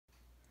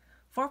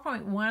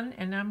4.1,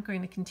 and now I'm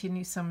going to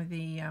continue some of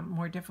the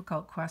more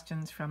difficult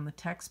questions from the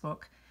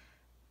textbook.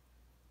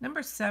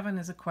 Number 7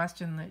 is a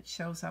question that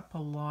shows up a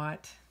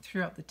lot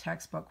throughout the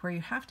textbook where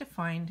you have to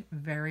find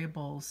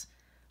variables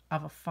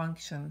of a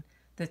function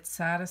that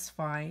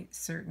satisfy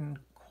certain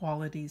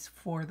qualities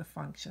for the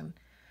function.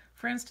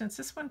 For instance,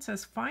 this one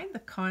says find the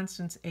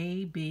constants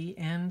a, b,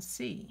 and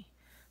c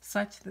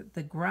such that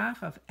the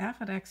graph of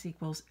f at x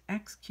equals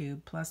x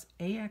cubed plus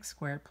ax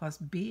squared plus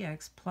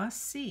bx plus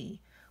c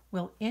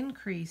will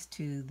increase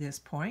to this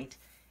point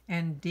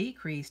and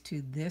decrease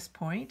to this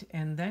point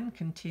and then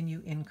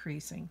continue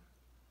increasing.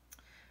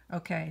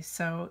 Okay,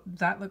 so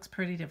that looks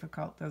pretty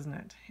difficult, doesn't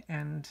it?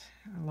 And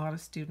a lot of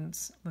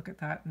students look at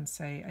that and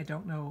say, I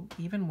don't know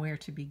even where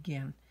to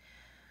begin.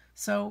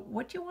 So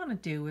what you want to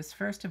do is,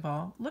 first of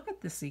all, look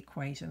at this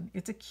equation.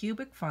 It's a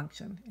cubic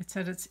function. It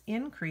said it's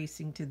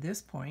increasing to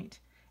this point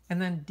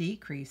and then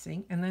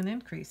decreasing and then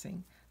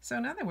increasing. So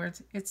in other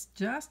words, it's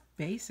just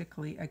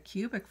basically a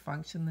cubic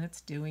function that's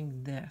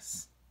doing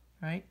this,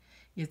 right?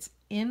 It's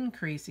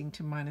increasing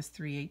to minus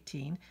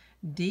 318,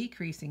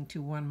 decreasing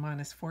to 1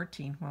 minus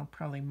 14, well,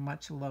 probably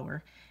much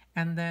lower,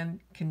 and then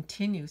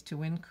continues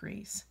to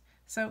increase.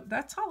 So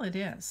that's all it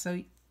is.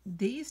 So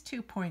these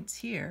 2 points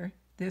here,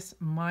 this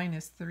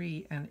minus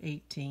 3 and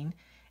 18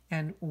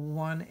 and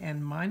 1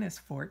 and minus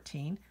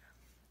 14,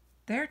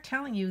 they're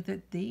telling you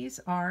that these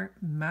are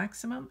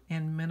maximum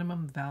and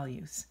minimum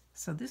values.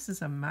 So this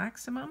is a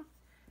maximum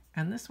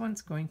and this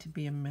one's going to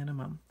be a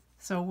minimum.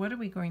 So what are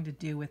we going to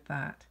do with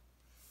that?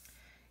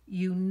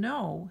 You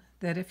know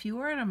that if you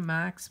are at a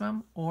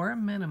maximum or a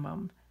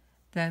minimum,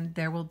 then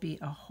there will be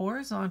a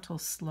horizontal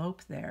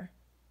slope there,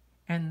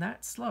 and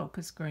that slope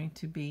is going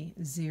to be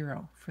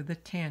 0 for the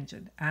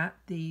tangent at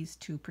these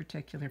 2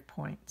 particular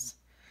points.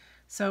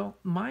 So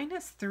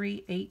minus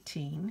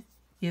 318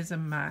 is a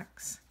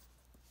max,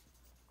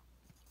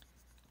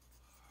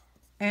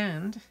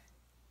 and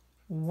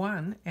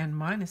 1 and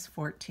minus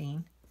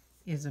 14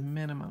 is a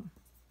minimum.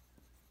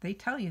 They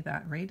tell you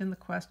that right in the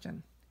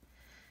question.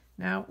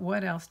 Now,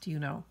 what else do you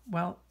know?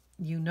 Well,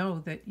 you know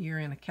that you're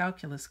in a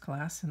calculus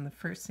class, and the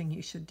first thing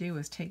you should do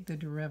is take the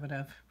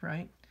derivative,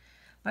 right?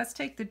 Let's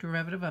take the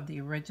derivative of the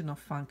original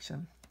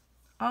function.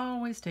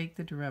 Always take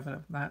the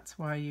derivative. That's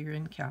why you're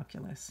in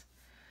calculus.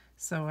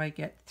 So I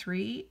get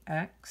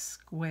 3x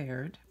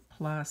squared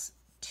plus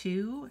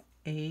 2ax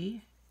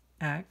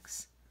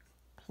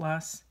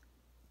plus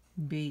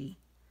b.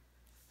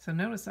 So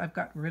notice I've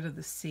got rid of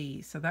the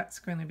c, so that's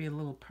going to be a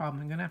little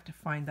problem. I'm going to have to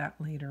find that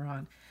later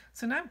on.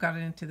 So now I've got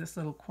it into this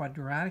little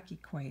quadratic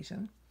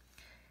equation.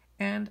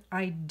 And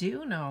I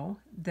do know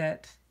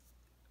that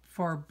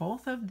for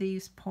both of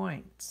these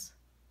points,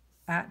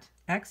 at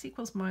x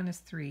equals minus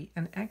 3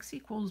 and x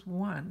equals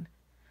 1,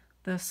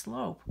 the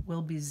slope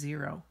will be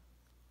 0.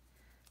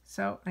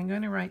 So I'm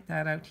going to write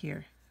that out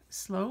here.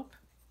 Slope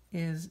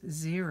is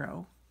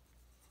 0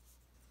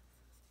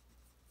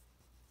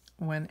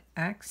 when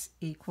x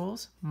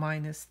equals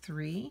minus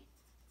 3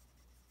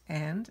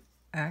 and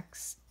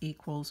x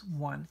equals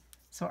 1.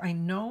 So I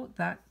know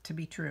that to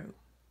be true.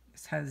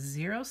 This has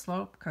 0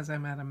 slope because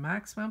I'm at a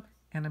maximum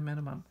and a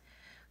minimum.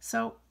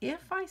 So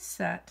if I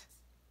set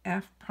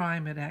f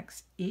prime at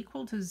x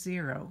equal to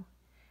 0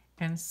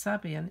 and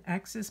sub in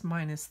x is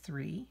minus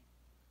 3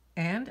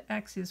 and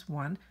x is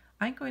 1,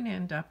 I'm going to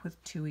end up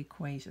with 2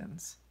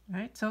 equations,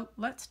 right? So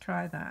let's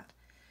try that.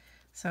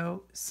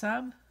 So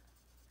sub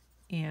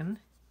in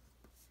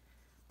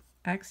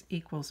x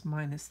equals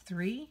minus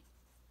 3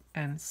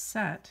 and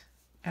set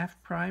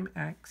f prime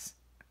x,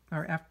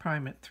 or f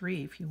prime at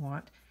 3 if you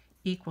want,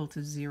 equal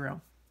to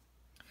 0.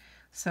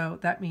 So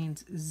that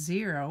means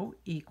 0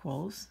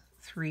 equals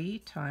 3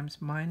 times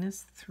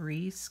minus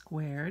 3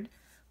 squared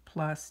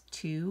plus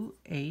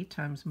 2a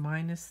times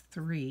minus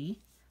 3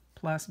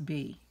 plus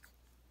b.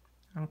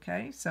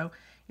 Okay, so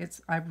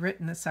I've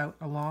written this out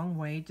a long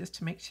way just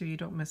to make sure you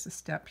don't miss a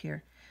step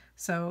here.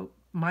 So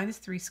minus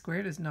 3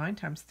 squared is 9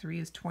 times 3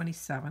 is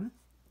 27.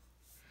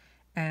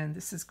 And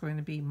this is going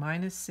to be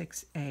minus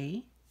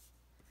 6a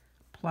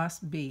plus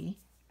b,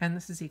 and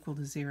this is equal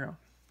to 0.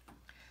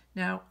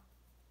 Now,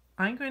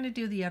 I'm going to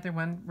do the other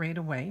one right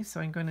away.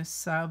 So I'm going to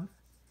sub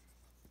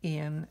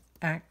in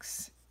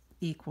x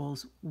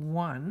equals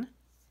 1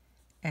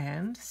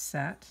 and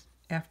set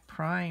f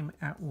prime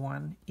at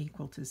 1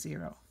 equal to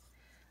 0.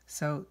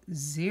 So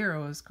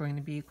 0 is going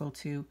to be equal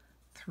to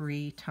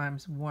 3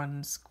 times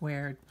 1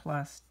 squared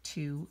plus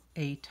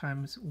 2a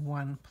times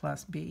 1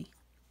 plus b.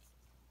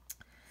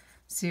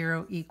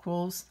 0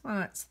 equals, well,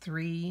 that's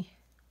 3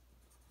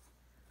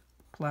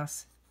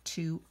 plus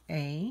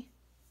 2a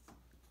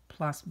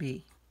plus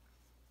b.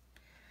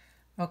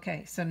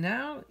 Okay, so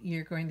now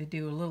you're going to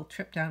do a little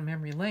trip down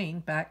memory lane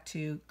back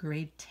to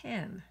grade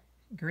 10.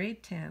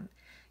 Grade 10.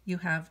 You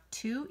have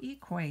 2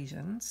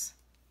 equations,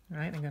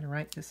 right? I'm going to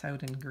write this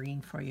out in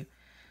green for you.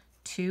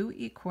 2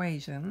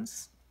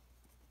 equations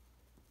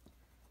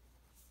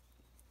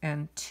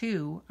and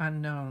 2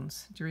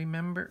 unknowns. Do you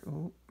remember?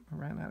 Oh, I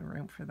ran out of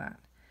room for that.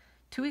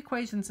 2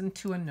 equations and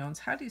 2 unknowns.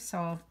 How do you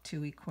solve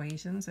 2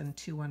 equations and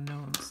 2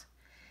 unknowns?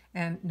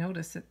 And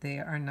notice that they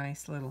are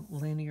nice little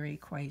linear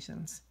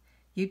equations.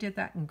 You did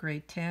that in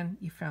grade 10.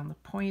 You found the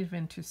point of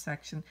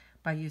intersection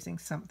by using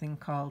something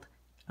called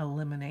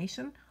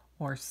elimination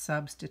or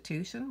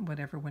substitution,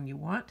 whatever one you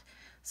want.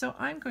 So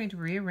I'm going to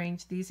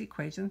rearrange these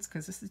equations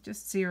because this is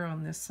just 0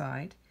 on this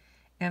side.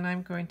 And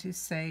I'm going to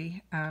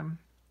say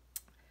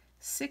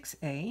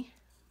 6a,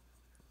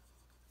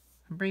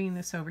 I'm bringing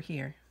this over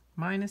here,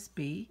 minus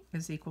b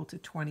is equal to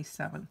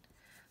 27.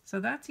 So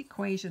that's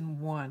equation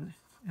 1,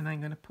 and I'm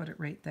going to put it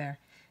right there.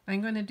 And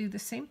I'm going to do the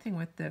same thing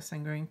with this.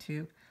 I'm going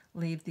to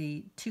leave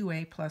the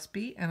 2a plus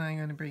b, and I'm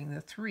going to bring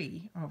the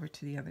 3 over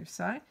to the other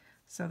side.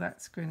 So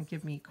that's going to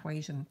give me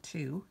equation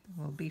 2.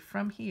 It will be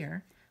from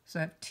here. So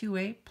I have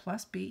 2a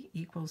plus b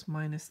equals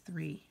minus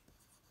 3.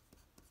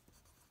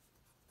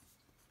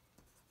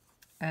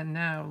 And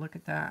now look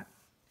at that.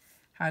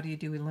 How do you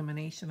do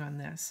elimination on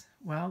this?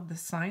 Well, the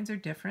signs are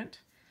different.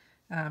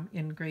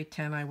 In grade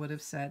 10, I would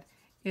have said,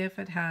 if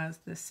it has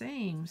the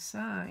same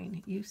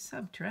sign, you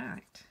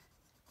subtract.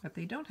 But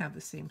they don't have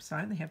the same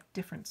sign. They have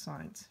different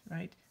signs,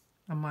 right?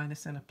 A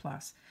minus and a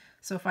plus.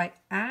 So if I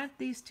add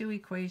these two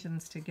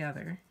equations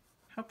together,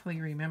 hopefully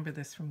you remember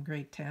this from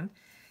grade 10.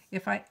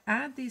 If I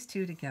add these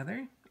two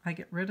together, I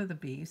get rid of the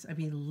b's. I've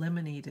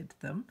eliminated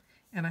them.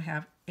 And I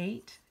have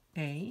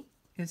 8a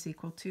is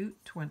equal to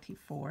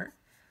 24.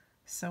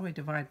 So I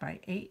divide by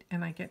 8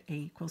 and I get a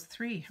equals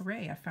 3.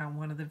 Hooray, I found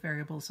one of the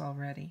variables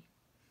already.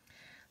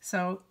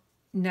 So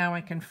now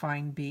I can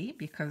find b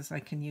because I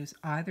can use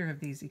either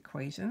of these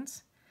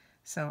equations.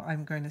 So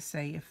I'm going to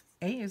say if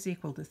a is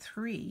equal to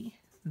 3,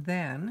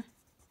 then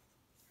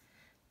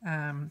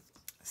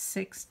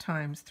 6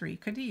 times 3,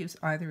 could you use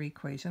either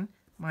equation?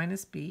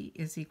 Minus b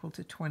is equal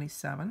to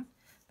 27.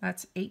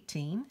 That's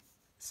 18.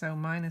 So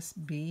minus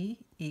b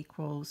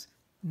equals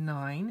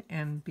 9,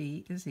 and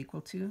b is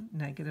equal to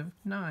negative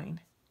 9.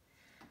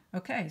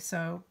 Okay,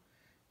 so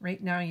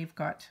right now you've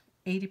got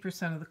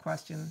 80% of the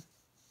question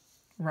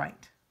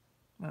right.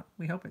 Well,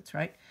 we hope it's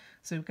right.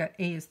 So we've got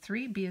a is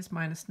 3, b is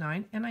minus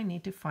 9, and I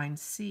need to find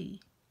c.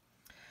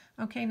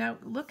 Okay, now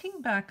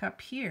looking back up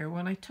here,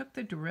 when I took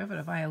the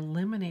derivative, I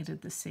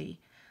eliminated the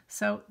c.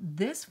 So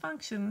this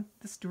function,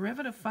 this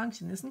derivative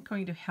function, isn't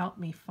going to help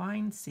me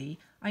find c.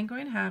 I'm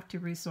going to have to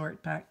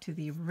resort back to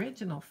the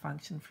original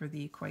function for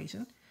the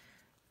equation.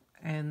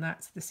 And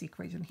that's this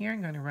equation here.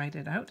 I'm going to write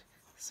it out.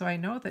 So I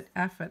know that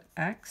f at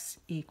x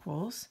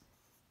equals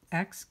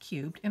x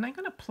cubed. And I'm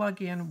going to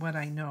plug in what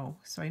I know.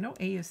 So I know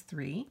a is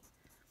 3.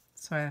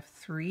 So I have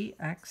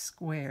 3x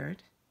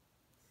squared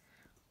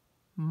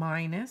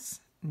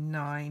minus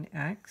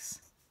 9x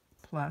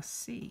plus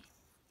c.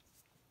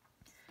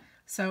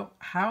 So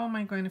how am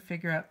I going to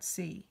figure out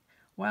c?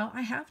 Well,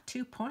 I have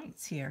 2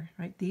 points here,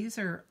 right? These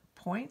are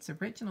points,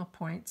 original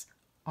points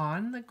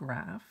on the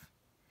graph.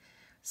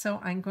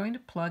 So I'm going to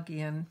plug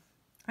in,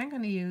 I'm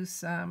going to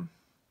use,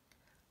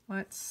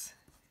 let's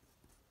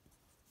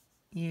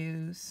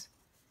use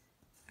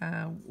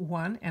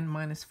 1 and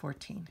minus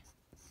 14.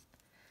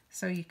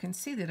 So you can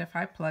see that if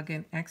I plug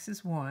in x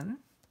is 1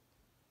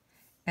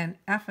 and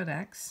f at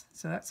x,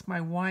 so that's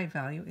my y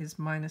value, is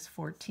minus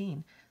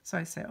 14. So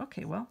I say,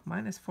 okay, well,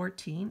 minus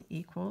 14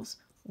 equals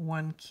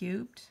 1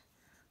 cubed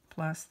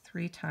plus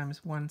 3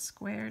 times 1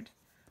 squared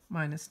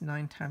minus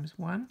 9 times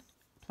 1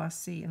 plus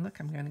c. And look,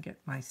 I'm going to get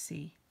my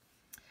c.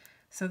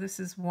 So this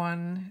is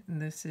 1,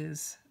 and this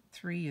is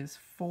 3 is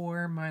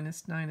 4,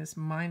 minus 9 is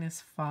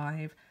minus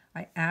 5.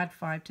 I add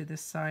 5 to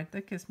this side.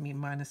 That gives me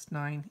minus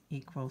 9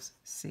 equals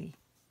c.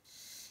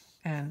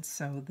 And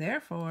so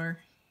therefore,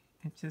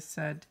 it just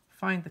said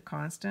find the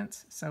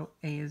constants. So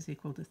a is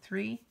equal to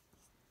 3,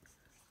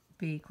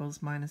 b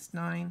equals minus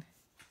 9,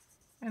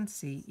 and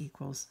c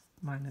equals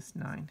minus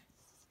 9.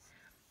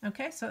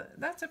 Okay, so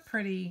that's a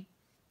pretty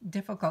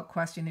difficult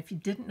question if you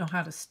didn't know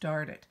how to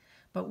start it.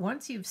 But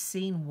once you've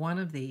seen one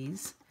of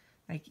these,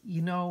 like,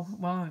 you know,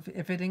 well,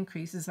 if it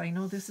increases, I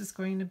know this is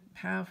going to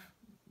have,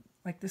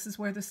 like, this is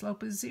where the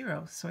slope is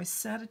 0. So I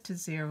set it to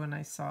 0 and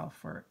I solve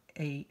for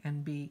a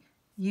and b,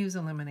 use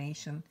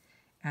elimination,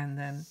 and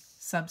then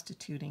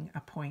substituting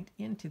a point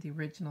into the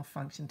original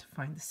function to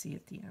find the c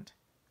at the end.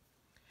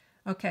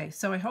 Okay,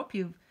 so I hope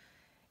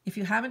if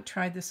you haven't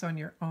tried this on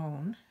your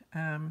own,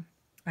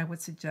 I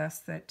would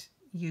suggest that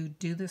you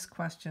do this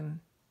question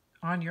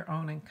on your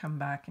own and come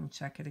back and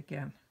check it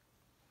again.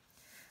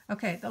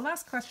 Okay, the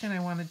last question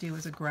I want to do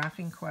is a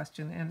graphing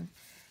question, and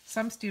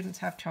some students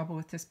have trouble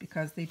with this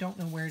because they don't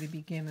know where to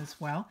begin as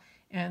well.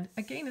 And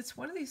again, it's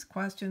one of these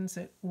questions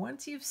that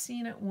once you've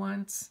seen it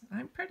once,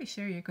 I'm pretty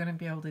sure you're going to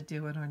be able to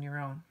do it on your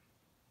own.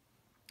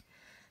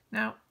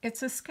 Now,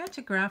 it's a sketch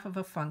a graph of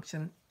a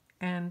function,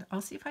 and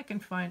I'll see if I can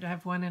find, I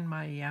have one in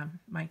my,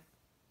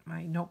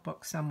 my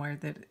notebook somewhere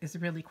that is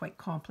really quite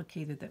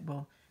complicated that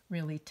will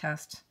really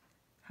test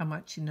how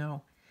much you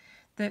know.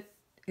 That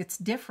it's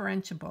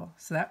differentiable,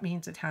 so that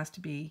means it has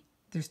to be,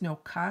 there's no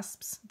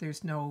cusps,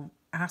 there's no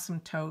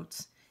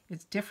asymptotes,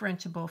 it's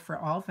differentiable for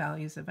all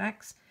values of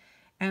x,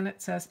 and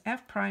it says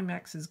f prime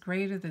x is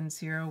greater than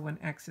 0 when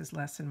x is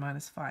less than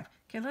minus 5.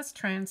 Okay, let's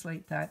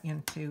translate that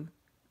into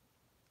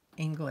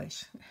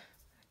English.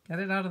 Get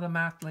it out of the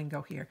math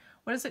lingo here.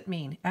 What does it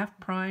mean? F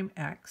prime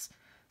x.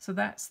 So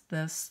that's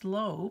the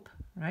slope,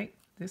 right?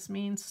 This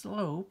means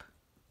slope.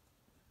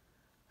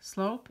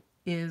 Slope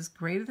is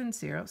greater than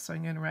 0, so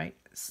I'm going to write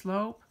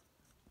slope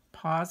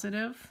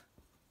positive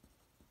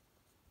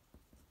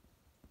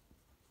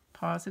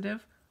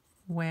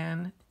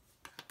when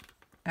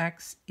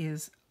x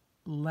is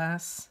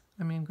less,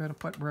 I'm going to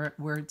put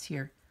words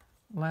here,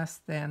 less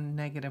than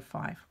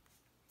 -5.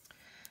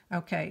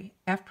 Okay,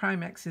 f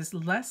prime x is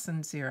less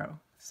than 0,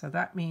 so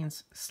that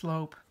means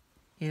slope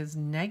is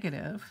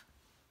negative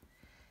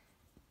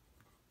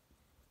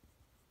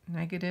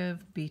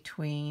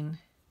between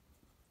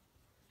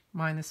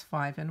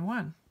 -5 and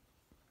 1.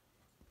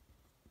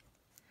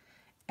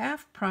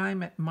 F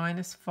prime at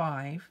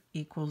 -5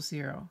 equals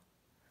 0.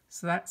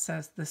 So that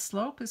says the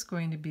slope is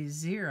going to be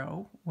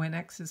 0 when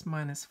x is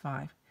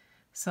 -5.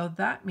 So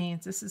that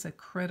means this is a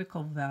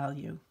critical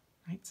value.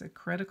 Right? It's a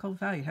critical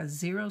value. It has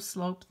 0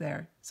 slope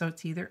there. So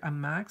it's either a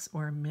max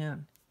or a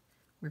min.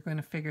 We're going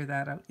to figure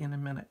that out in a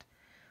minute.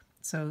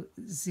 So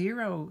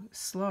 0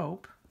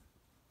 slope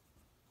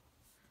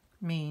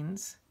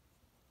means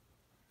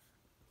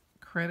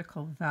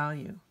critical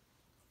value.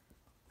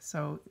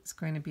 So it's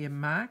going to be a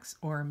max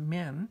or a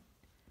min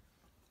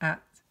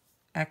at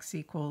x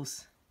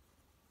equals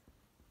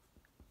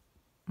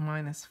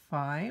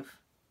 -5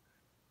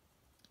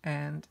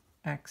 and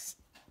x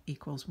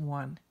equals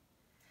 1.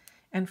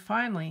 And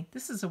finally,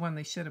 this is the one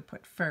they should have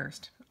put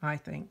first, I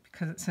think,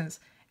 because it says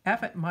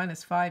f at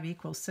 -5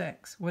 equals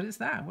 6. What is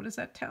that? What is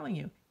that telling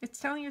you? It's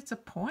telling you it's a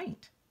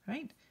point,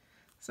 right?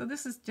 So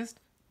this is just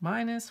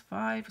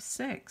 -5,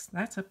 6.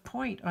 That's a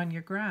point on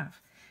your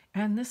graph.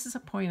 And this is a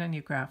point on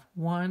your graph,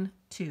 1,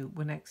 2.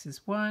 When x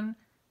is 1,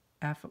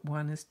 f at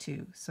 1 is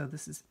 2. So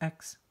this is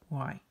x,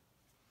 y.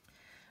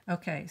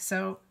 Okay,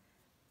 so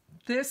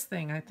this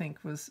thing, I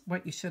think, was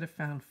what you should have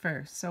found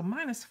first. So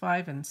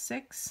 -5 and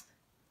 6.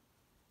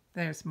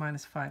 There's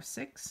 -5,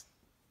 6.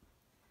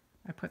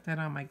 I put that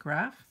on my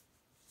graph.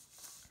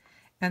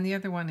 And the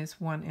other one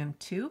is 1 and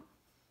 2.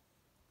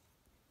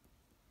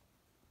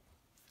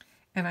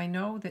 And I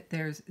know that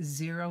there's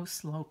 0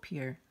 slope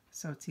here.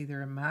 So it's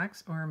either a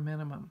max or a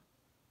minimum.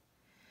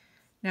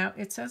 Now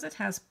it says it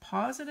has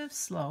positive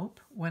slope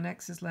when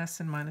x is less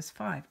than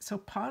 -5. So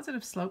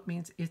positive slope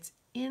means it's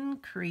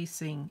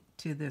increasing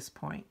to this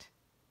point.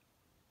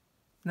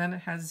 And then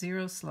it has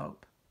 0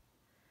 slope.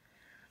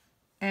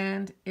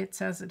 And it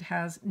says it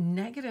has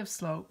negative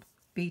slope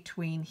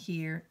between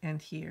here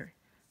and here.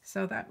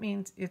 So that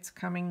means it's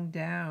coming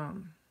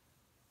down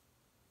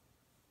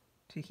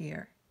to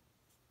here.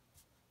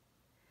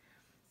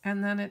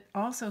 And then it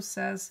also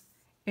says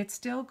it's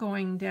still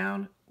going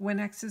down when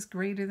x is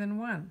greater than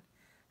 1.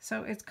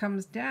 So it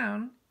comes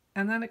down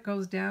and then it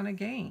goes down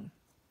again.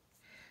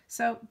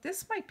 So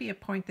this might be a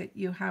point that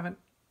you haven't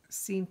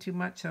seen too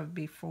much of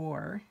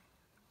before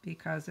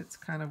because it's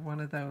kind of one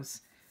of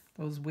those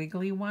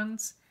wiggly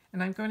ones.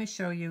 And I'm going to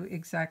show you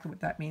exactly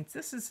what that means.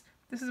 This is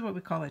what we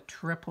call a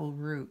triple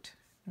root,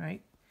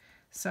 right?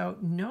 So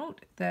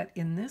note that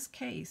in this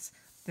case,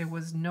 there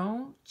was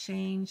no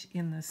change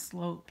in the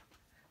slope.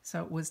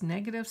 So it was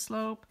negative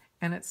slope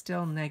and it's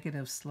still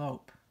negative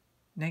slope.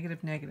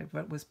 Negative, negative,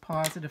 but it was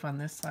positive on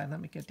this side. Let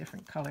me get a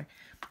different color.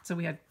 So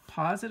we had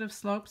positive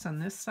slopes on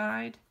this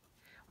side.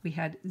 We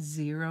had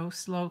 0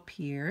 slope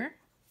here.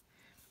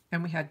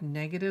 And we had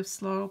negative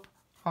slope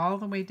all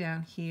the way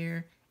down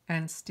here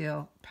and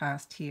still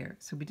past here.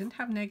 So we didn't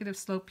have negative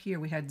slope here.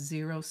 We had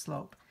 0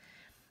 slope.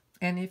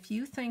 And if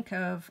you think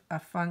of a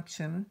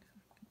function,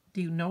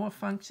 do you know a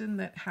function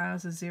that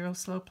has a 0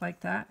 slope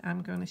like that?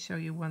 I'm going to show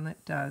you one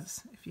that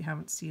does, if you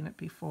haven't seen it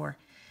before.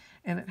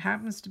 And it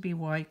happens to be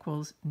y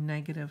equals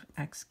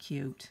 -x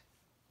cubed.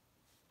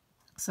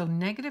 So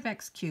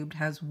 -x cubed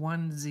has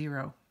 1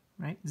 0,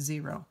 right?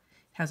 0.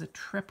 It has a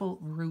triple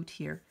root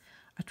here.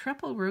 A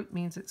triple root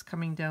means it's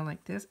coming down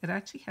like this. It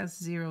actually has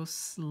 0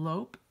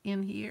 slope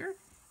in here,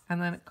 and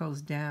then it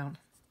goes down.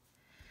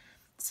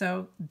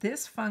 So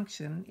this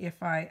function,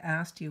 if I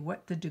asked you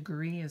what the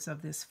degree is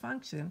of this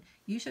function,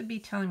 you should be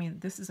telling me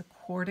that this is a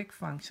quartic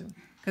function,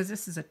 because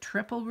this is a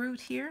triple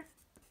root here,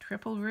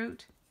 triple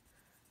root,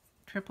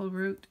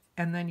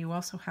 and then you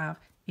also have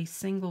a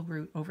single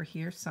root over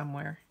here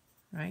somewhere,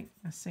 right?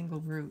 A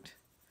single root.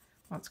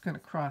 Well, it's going to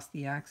cross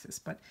the axis,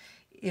 but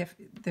if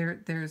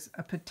there's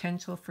a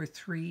potential for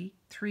three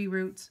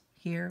roots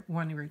here,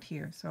 1 root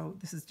here. So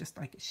this is just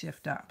like a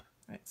shift up,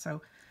 right?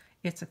 So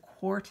it's a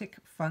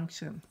quartic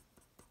function.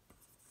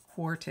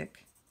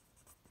 Quartic.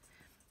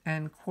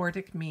 And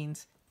quartic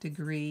means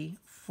degree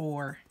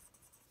 4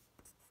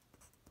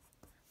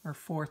 or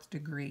 4th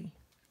degree.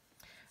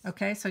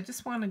 Okay, so I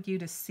just wanted you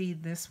to see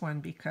this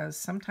one because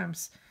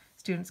sometimes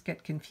students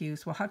get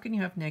confused. Well, how can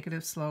you have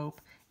negative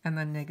slope and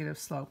then negative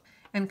slope?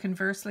 And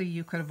conversely,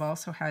 you could have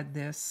also had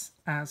this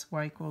as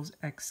y equals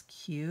x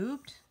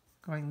cubed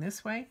going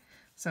this way.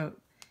 So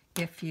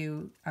if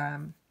you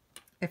found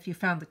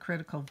the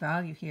critical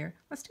value here,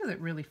 let's do that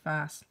really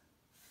fast.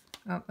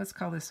 Let's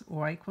call this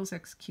y equals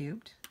x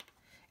cubed.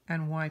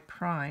 and y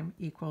prime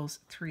equals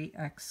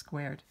 3x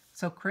squared.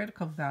 So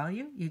critical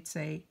value, you'd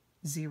say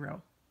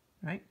 0,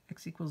 right?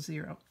 X equals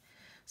 0.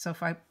 So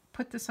if I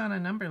put this on a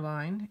number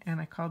line and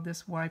I called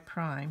this y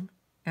prime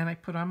and I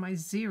put on my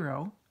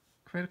 0,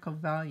 critical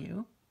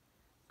value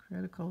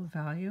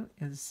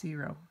is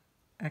 0.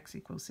 X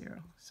equals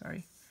 0,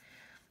 sorry.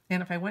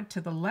 And if I went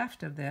to the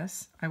left of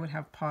this, I would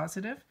have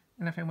positive,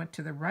 and if I went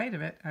to the right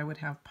of it, I would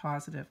have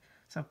positive.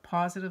 So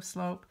positive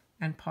slope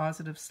and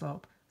positive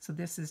slope. So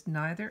this is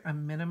neither a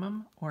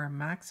minimum or a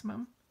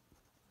maximum,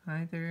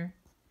 either,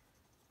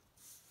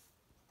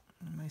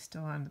 am I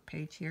still on the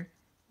page here?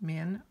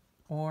 Min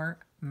or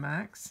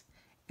max.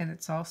 And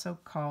it's also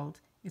called,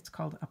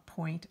 a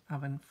point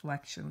of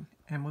inflection.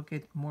 And we'll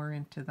get more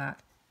into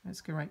that. I'm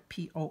just going to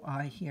write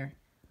POI here.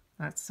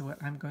 That's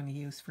what I'm going to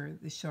use for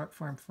the short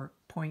form for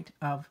point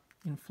of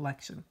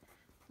inflection.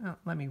 Oh,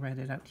 let me write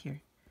it out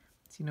here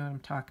so you know what I'm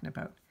talking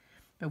about.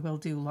 But we'll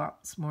do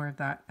lots more of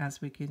that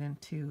as we get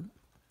into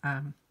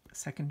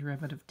second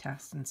derivative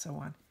tests and so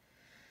on.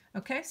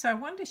 Okay, so I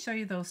wanted to show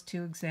you those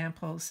two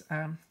examples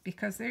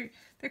because they're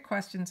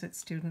questions that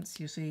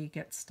students usually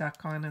get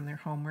stuck on in their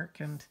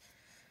homework, and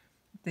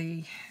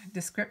the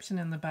description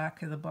in the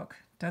back of the book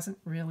doesn't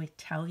really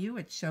tell you.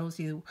 It shows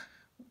you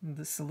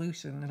the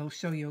solution. It'll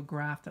show you a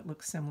graph that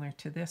looks similar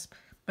to this,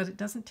 but it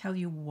doesn't tell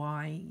you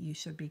why you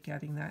should be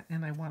getting that,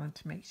 and I wanted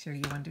to make sure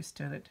you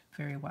understood it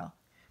very well.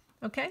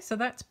 Okay, so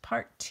that's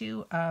part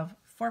 2 of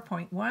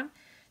 4.1.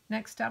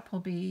 Next up will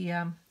be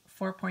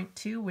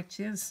 4.2, which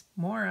is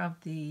more of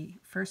the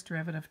first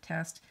derivative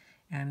test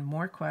and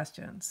more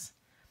questions.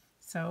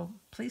 So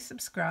please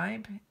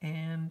subscribe,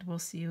 and we'll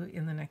see you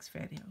in the next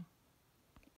video.